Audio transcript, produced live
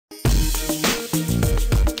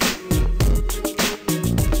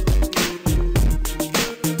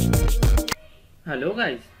Hello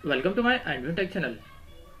guys, welcome to my Android Tech channel.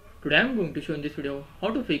 Today I am going to show in this video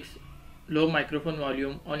how to fix low microphone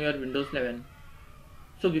volume on your Windows 11.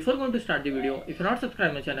 So before going to start the video, if you are not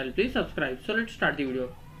subscribed my channel, please subscribe. So let's start the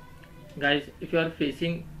video. Guys, if you are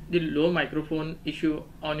facing the low microphone issue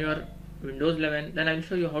on your Windows 11, then I will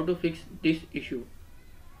show you how to fix this issue.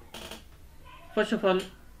 First of all,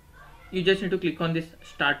 you just need to click on this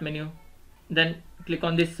start menu, then click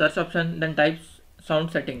on this search option, then type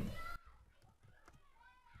sound setting.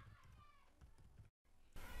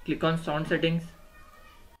 Click on sound settings.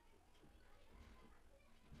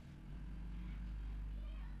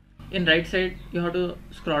 In right side you have to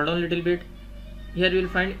scroll down a little bit. Here you will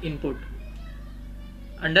find input.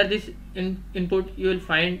 Under this input you will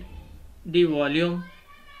find the volume.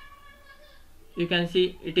 You can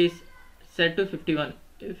see it is set to 51.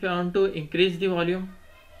 If you want to increase the volume,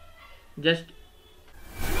 just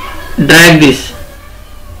drag this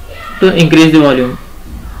to increase the volume.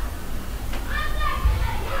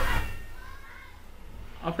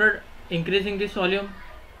 After increasing this volume,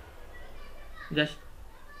 just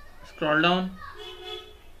scroll down.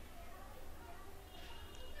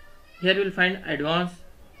 Here you will find advanced.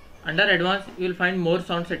 Under advanced you will find more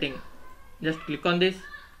sound setting. Just click on this.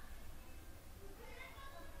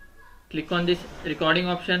 Click on this recording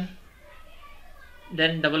option.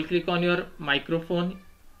 Then double click on your microphone.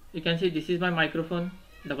 You can see this is my microphone.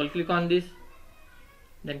 Double click on this.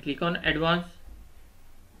 Then click on advanced.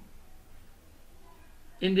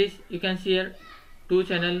 In this you can see here 2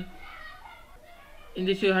 channel. In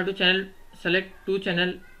this you have to select 2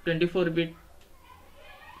 channel 24-bit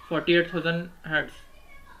 48,000 Hz.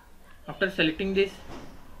 After selecting this,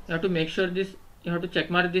 you have to make sure you have to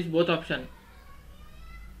check mark this both option.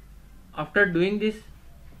 After doing this,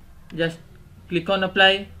 just click on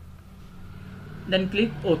apply, then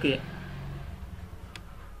click OK,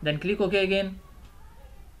 then click OK again,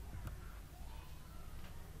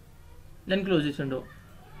 then close this window.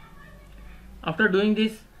 After doing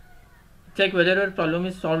this, check whether your problem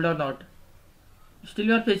is solved or not. Still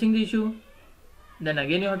you are facing the issue, then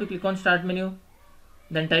again you have to click on start menu,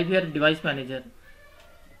 then type here device manager.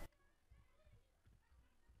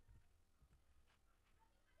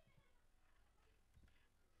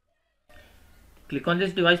 Click on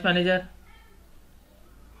this device manager.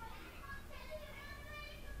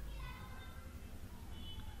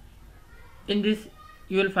 In this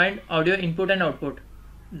you will find audio input and output.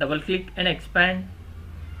 Double click and expand.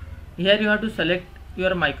 Here you have to select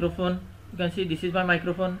your microphone. You can see this is my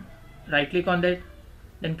microphone. Right click on that,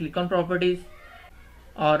 then click on properties,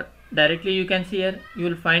 or directly you can see here you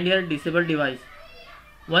will find here disable device.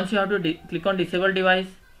 Once you have to click on disable device,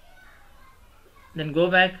 then go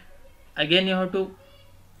back. Again you have to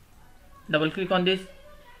double click on this,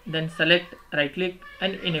 then select, right click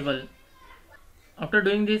and enable. After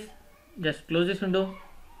doing this, just close this window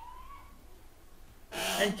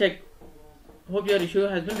and check. Hope your issue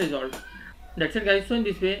has been resolved. That's it guys. So in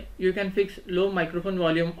this way you can fix low microphone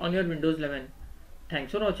volume on your Windows 11.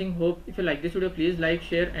 Thanks for watching. Hope if you like this video, please like,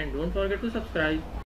 share and don't forget to subscribe.